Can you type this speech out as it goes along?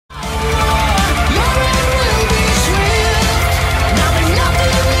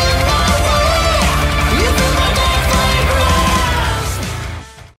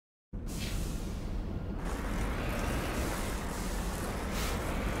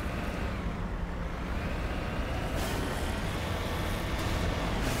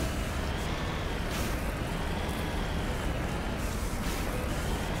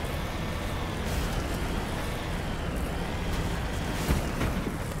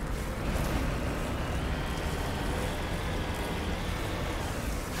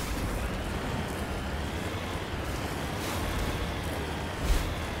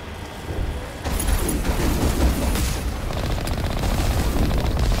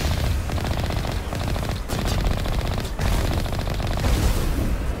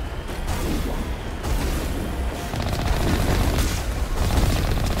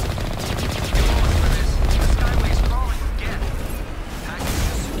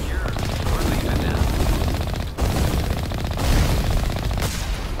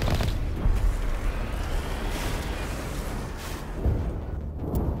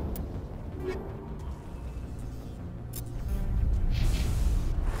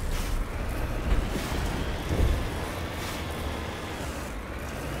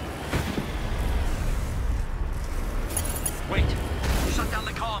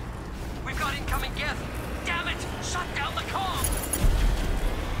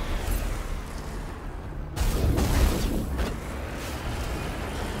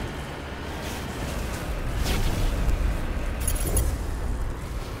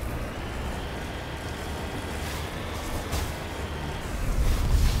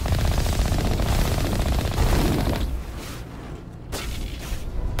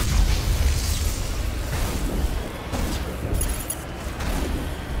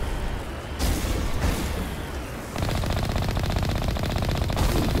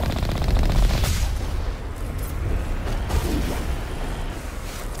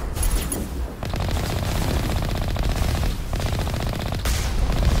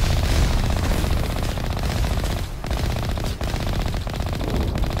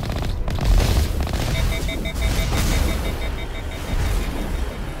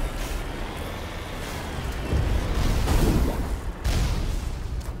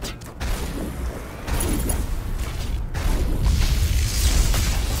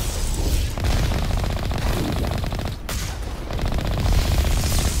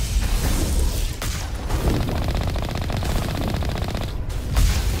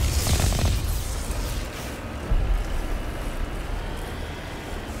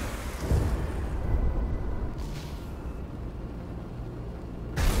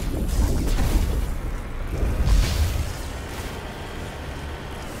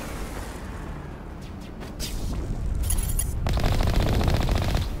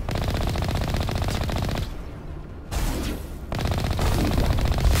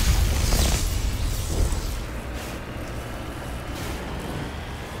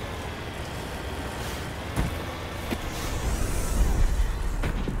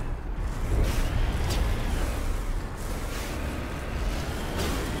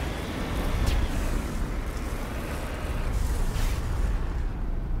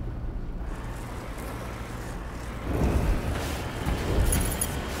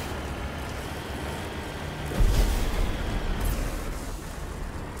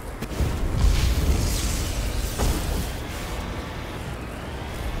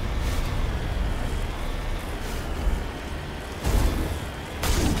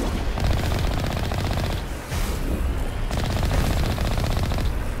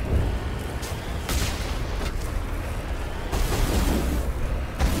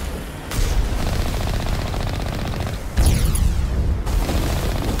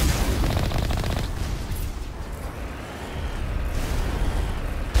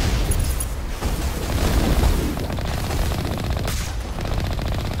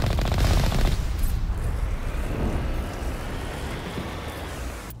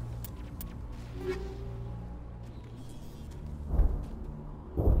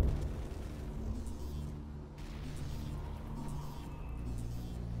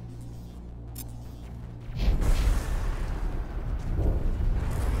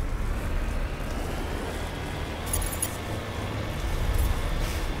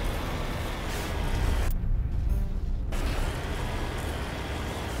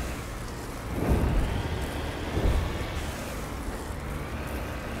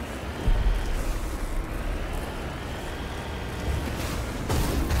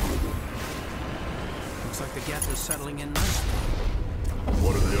like the Geth is settling in nicely.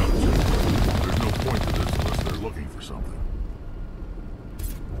 What are they up to? There's no point to this unless they're looking for something.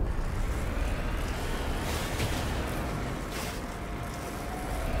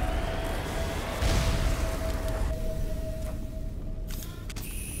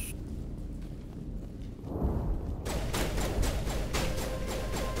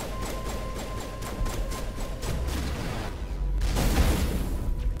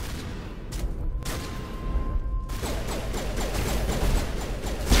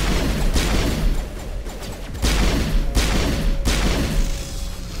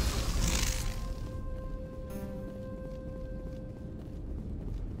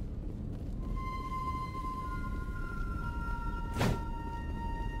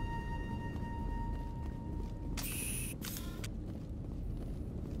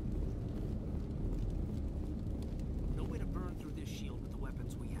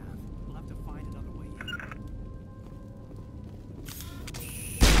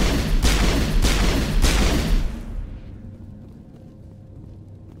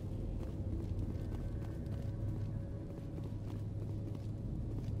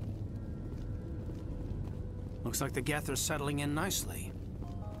 Looks like the Geth are settling in nicely.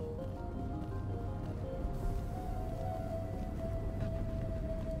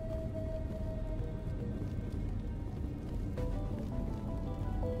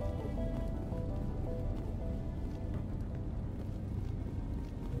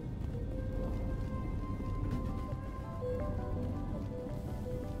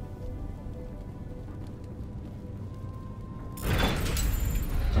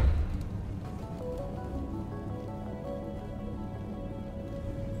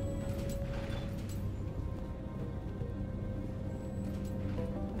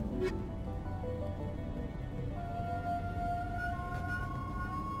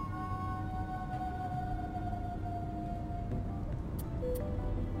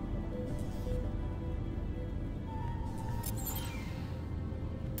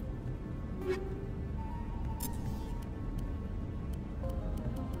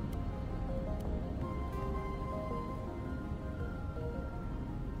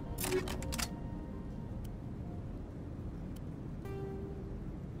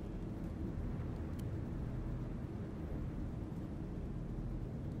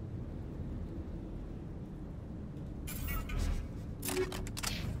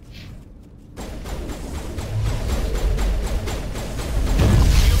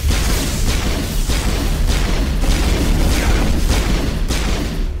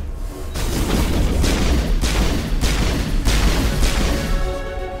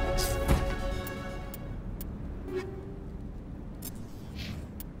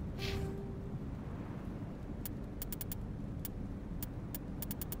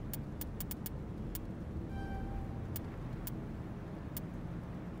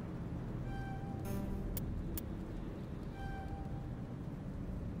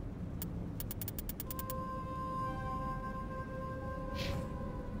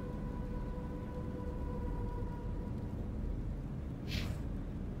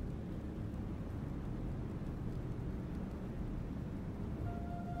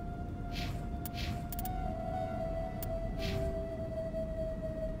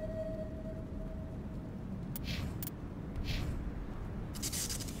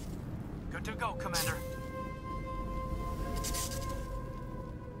 Good to go, Commander.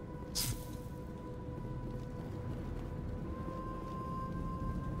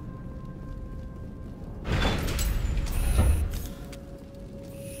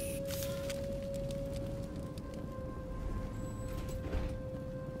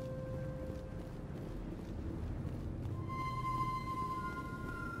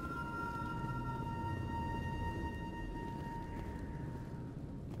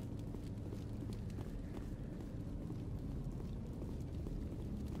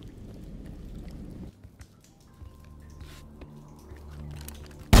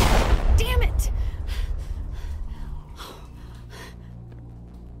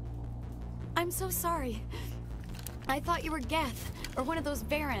 I'm so sorry. I thought you were Geth, or one of those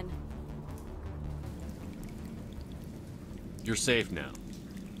Varen. You're safe now.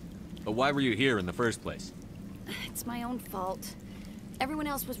 But why were you here in the first place? It's my own fault. Everyone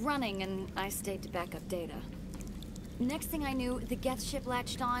else was running, and I stayed to back up data. Next thing I knew, the Geth ship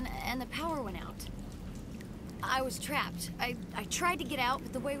latched on, and the power went out. I was trapped. I tried to get out,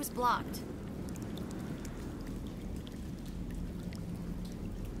 but the way was blocked.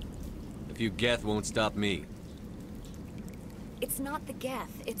 A few Geth won't stop me. It's not the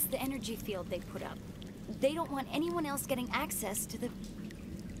Geth, it's the energy field they put up. They don't want anyone else getting access to the...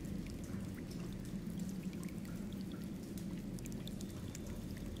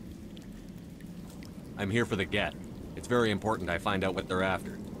 I'm here for the Geth. It's very important I find out what they're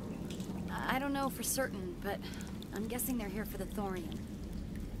after. I don't know for certain, but I'm guessing they're here for the Thorian.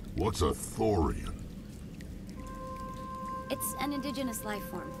 What's a Thorian? It's an indigenous life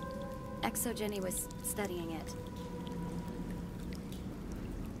form. Exogeny was studying it.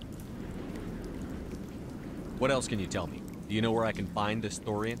 What else can you tell me? Do you know where I can find this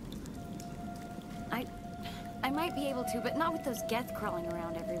Thorian? I might be able to, but not with those Geth crawling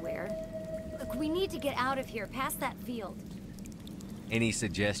around everywhere. Look, we need to get out of here, past that field. Any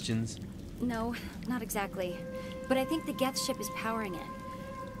suggestions? No, not exactly. But I think the Geth ship is powering it.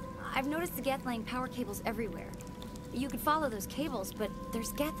 I've noticed the Geth laying power cables everywhere. You could follow those cables, but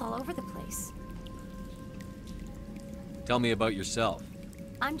there's Geth all over the place. Tell me about yourself.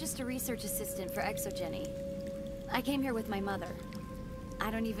 I'm just a research assistant for Exogeny. I came here with my mother. I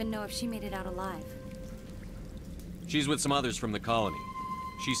don't even know if she made it out alive. She's with some others from the colony.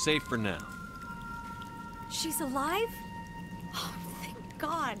 She's safe for now. She's alive? Oh, thank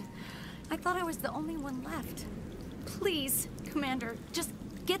God. I thought I was the only one left. Please, Commander, just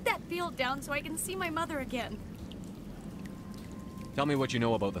get that field down so I can see my mother again. Tell me what you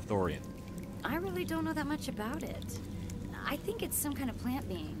know about the Thorian. I really don't know that much about it. I think it's some kind of plant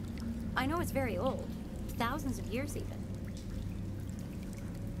being. I know it's very old. Thousands of years even.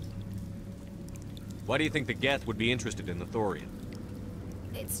 Why do you think the Geth would be interested in the Thorian?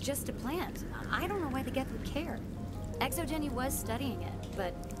 It's just a plant. I don't know why the Geth would care. Exogeny was studying it,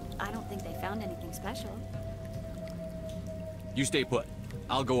 but I don't think they found anything special. You stay put.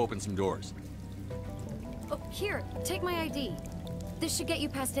 I'll go open some doors. Oh, here, take my ID. This should get you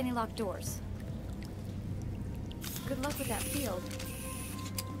past any locked doors. Good luck with that field.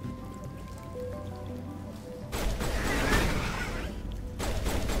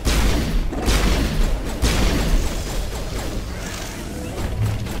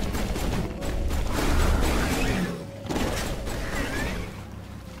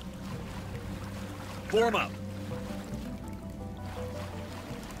 Form up.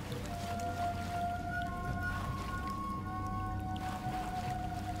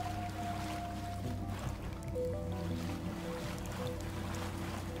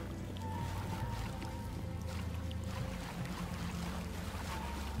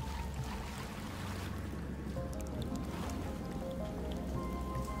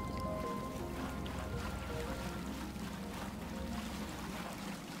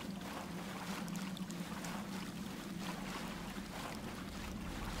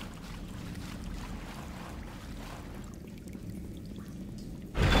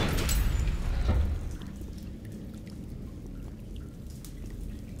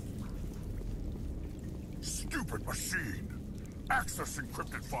 Stupid machine! Access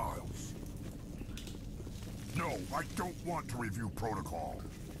encrypted files! No, I don't want to review protocol.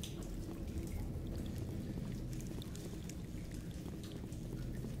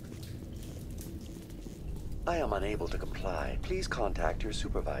 I am unable to comply. Please contact your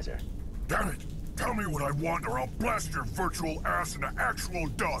supervisor. Damn it! Tell me what I want or I'll blast your virtual ass into actual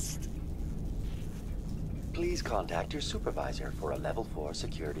dust! Please contact your supervisor for a Level 4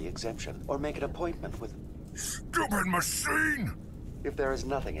 security exemption, or make an appointment with... Stupid machine! If there is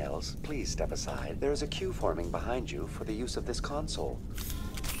nothing else, please step aside. There is a queue forming behind you for the use of this console.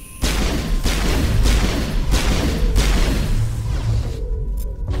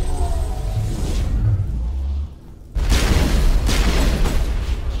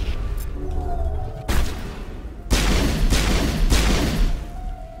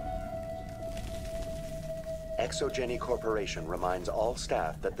 Exogeny Corporation reminds all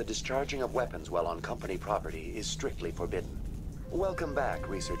staff that the discharging of weapons while on company property is strictly forbidden. Welcome back,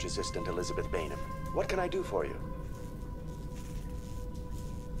 Research Assistant Elizabeth Bainham. What can I do for you?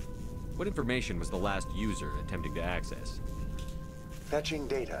 What information was the last user attempting to access? Fetching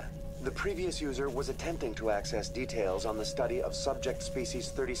data. The previous user was attempting to access details on the study of subject species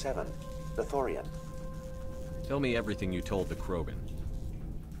 37, the Thorian. Tell me everything you told the Krogan.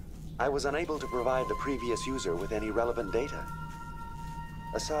 I was unable to provide the previous user with any relevant data.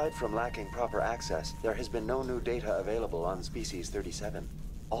 Aside from lacking proper access, there has been no new data available on Species 37.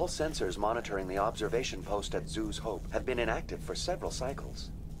 All sensors monitoring the observation post at Zhu's Hope have been inactive for several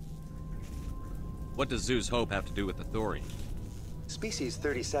cycles. What does Zhu's Hope have to do with the Thorian? Species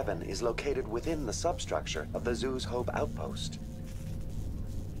 37 is located within the substructure of the Zhu's Hope outpost.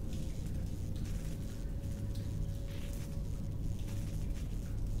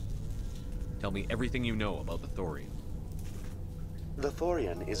 Tell me everything you know about the Thorian. The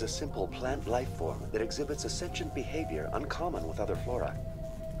Thorian is a simple plant life form that exhibits a sentient behavior uncommon with other flora.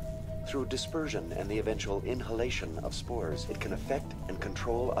 Through dispersion and the eventual inhalation of spores, it can affect and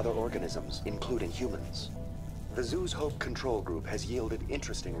control other organisms, including humans. The Zoo's Hope control group has yielded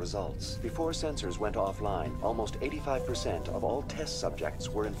interesting results. Before sensors went offline, almost 85% of all test subjects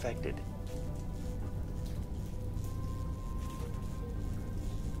were infected.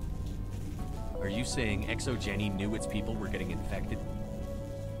 Are you saying ExoGeni knew its people were getting infected?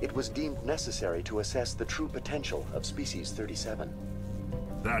 It was deemed necessary to assess the true potential of Species 37.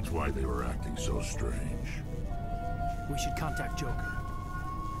 That's why they were acting so strange. We should contact Joker.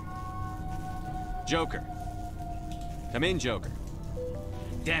 Joker. Come in, Joker.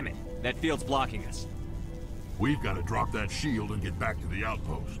 Damn it, that field's blocking us. We've got to drop that shield and get back to the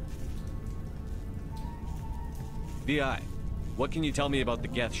outpost. VI, what can you tell me about the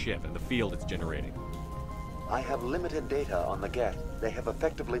Geth ship and the field it's generating? I have limited data on the Geth. They have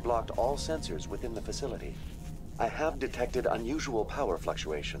effectively blocked all sensors within the facility. I have detected unusual power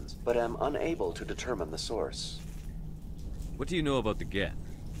fluctuations, but am unable to determine the source. What do you know about the Geth?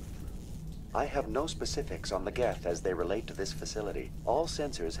 I have no specifics on the Geth as they relate to this facility. All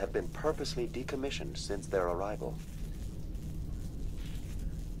sensors have been purposely decommissioned since their arrival.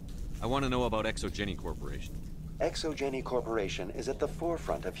 I want to know about ExoGeni Corporation. ExoGeni Corporation is at the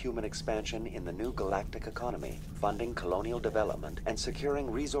forefront of human expansion in the new galactic economy, funding colonial development and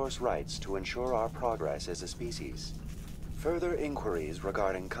securing resource rights to ensure our progress as a species. Further inquiries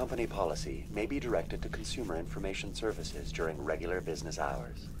regarding company policy may be directed to Consumer Information Services during regular business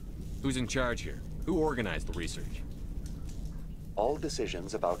hours. Who's in charge here? Who organized the research? All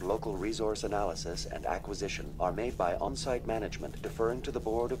decisions about local resource analysis and acquisition are made by on-site management, deferring to the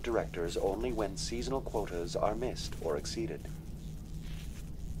board of directors only when seasonal quotas are missed or exceeded.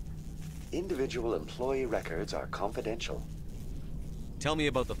 Individual employee records are confidential. Tell me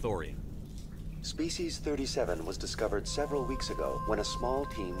about the Thorian. Species 37 was discovered several weeks ago when a small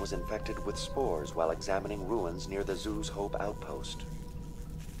team was infected with spores while examining ruins near the Zoo's Hope outpost.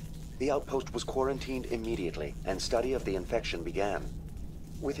 The outpost was quarantined immediately, and study of the infection began.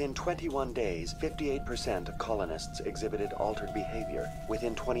 Within 21 days, 58% of colonists exhibited altered behavior.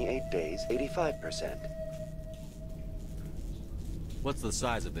 Within 28 days, 85%. What's the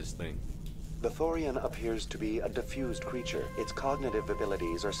size of this thing? The Thorian appears to be a diffused creature. Its cognitive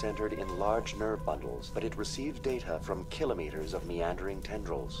abilities are centered in large nerve bundles, but it receives data from kilometers of meandering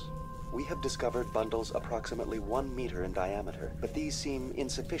tendrils. We have discovered bundles approximately 1 meter in diameter, but these seem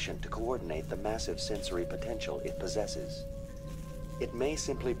insufficient to coordinate the massive sensory potential it possesses. It may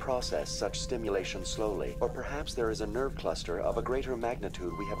simply process such stimulation slowly, or perhaps there is a nerve cluster of a greater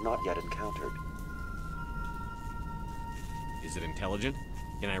magnitude we have not yet encountered. Is it intelligent?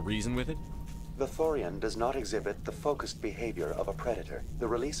 Can I reason with it? The Thorian does not exhibit the focused behavior of a predator. The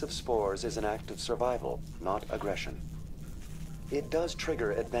release of spores is an act of survival, not aggression. It does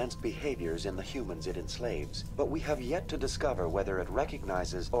trigger advanced behaviors in the humans it enslaves, but we have yet to discover whether it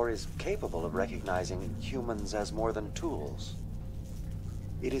recognizes or is capable of recognizing humans as more than tools.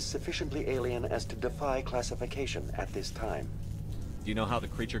 It is sufficiently alien as to defy classification at this time. Do you know how the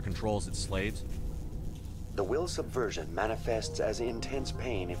creature controls its slaves? The will subversion manifests as intense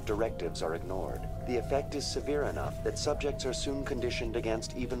pain if directives are ignored. The effect is severe enough that subjects are soon conditioned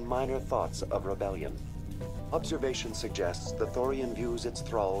against even minor thoughts of rebellion. Observation suggests the Thorian views its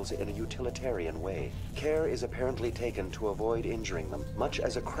thralls in a utilitarian way. Care is apparently taken to avoid injuring them, much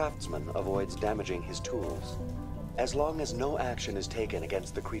as a craftsman avoids damaging his tools. As long as no action is taken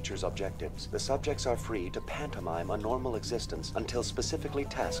against the creature's objectives, the subjects are free to pantomime a normal existence until specifically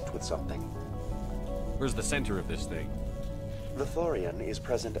tasked with something. Where's the center of this thing? The Thorian is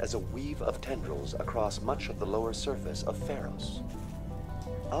present as a weave of tendrils across much of the lower surface of Pharos.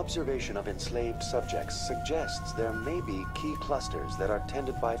 Observation of enslaved subjects suggests there may be key clusters that are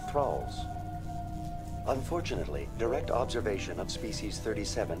tended by thralls. Unfortunately, direct observation of Species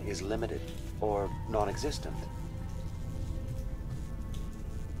 37 is limited, or non-existent.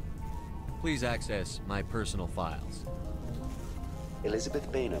 Please access my personal files. Elizabeth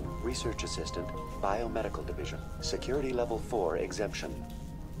Bainham, Research Assistant, Biomedical Division, Security Level 4 exemption.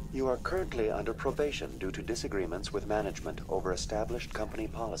 You are currently under probation due to disagreements with management over established company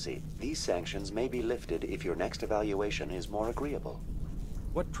policy. These sanctions may be lifted if your next evaluation is more agreeable.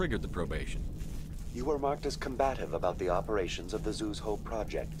 What triggered the probation? You were marked as combative about the operations of the Zoo's Hope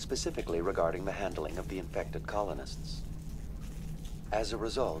project, specifically regarding the handling of the infected colonists. As a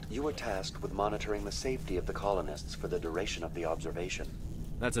result, you were tasked with monitoring the safety of the colonists for the duration of the observation.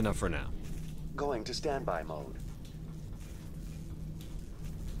 That's enough for now. Going to standby mode.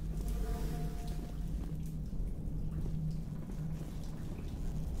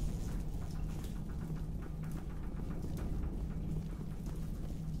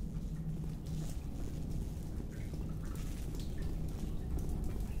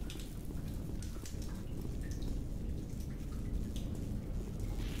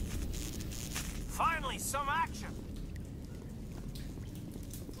 Finally, some action!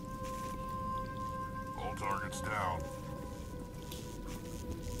 All targets down.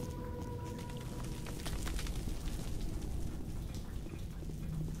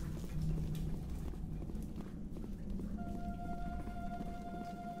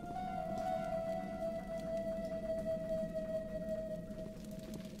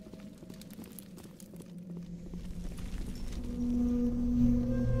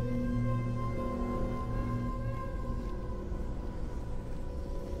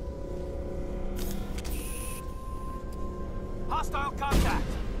 Hostile contact!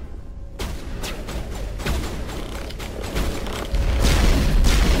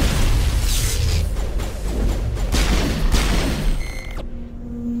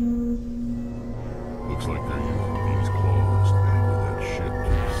 Looks like they're using these claws to anchor that ship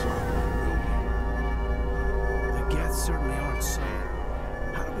to the side of the building. The Geth certainly aren't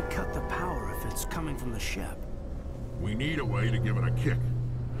silent. How do we cut the power if it's coming from the ship? We need a way to give it a kick.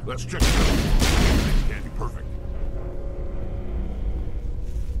 Let's check it out. Things can't be perfect.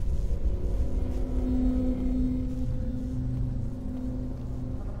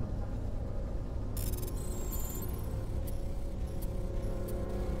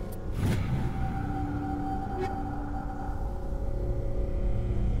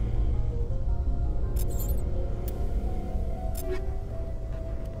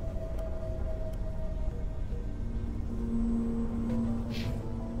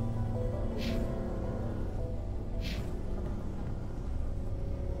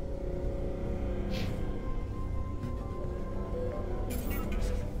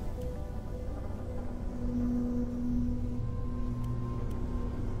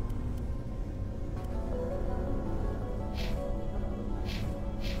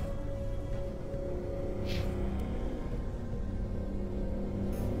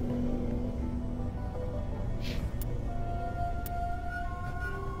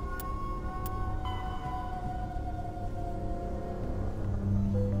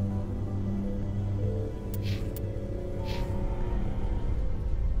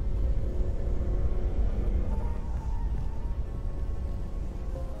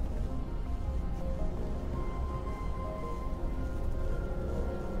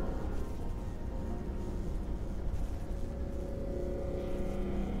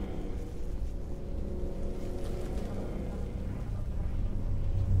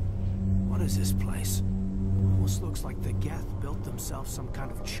 What is this place? Almost looks like the Geth built themselves some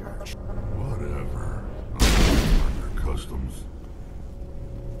kind of church. Whatever. Their customs.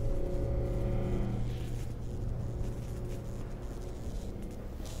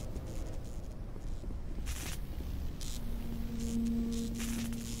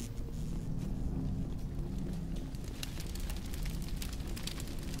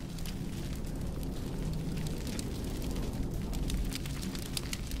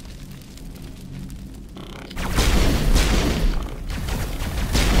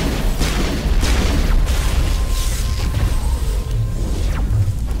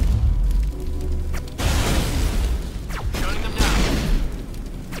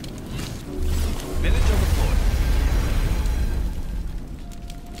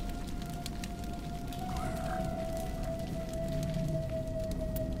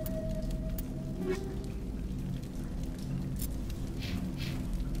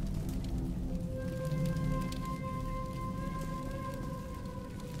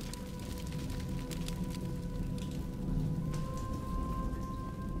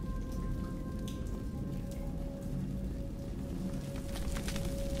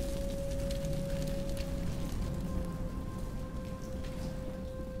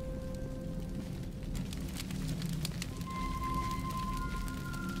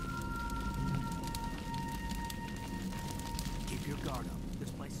 Keep your guard up. This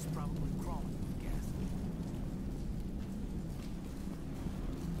place is probably crawling with Geth.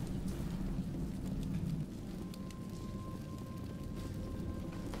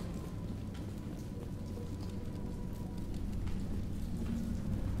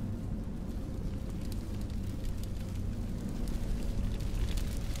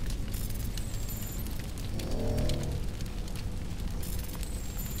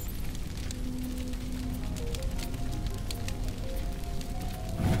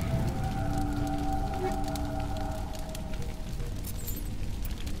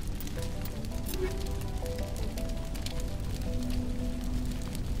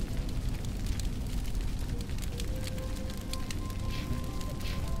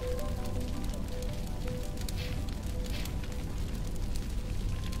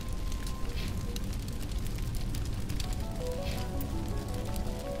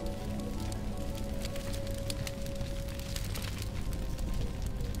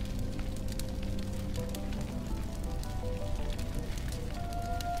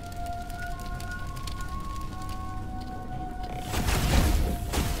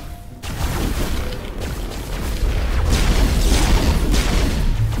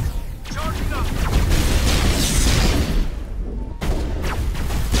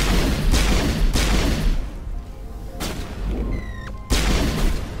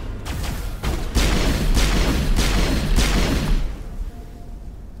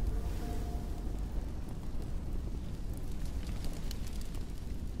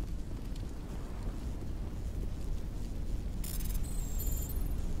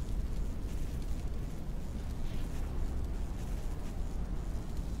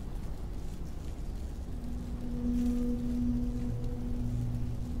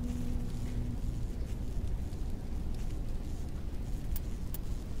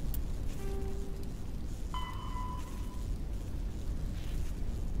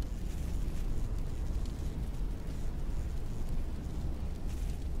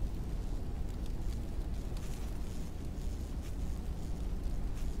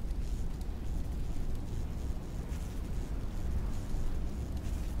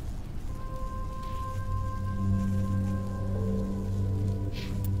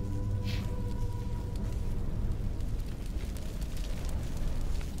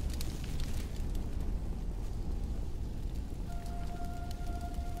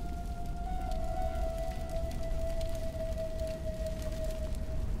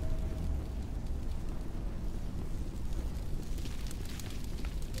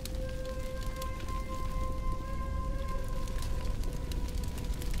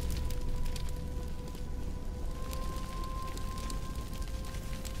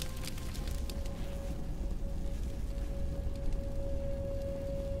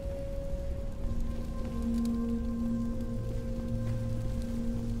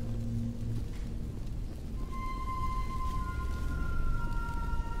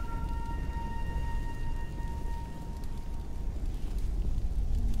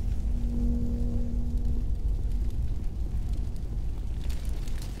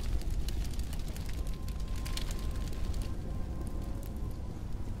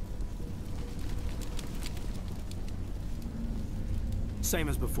 Same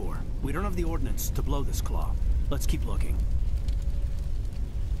as before. We don't have the ordnance to blow this claw. Let's keep looking.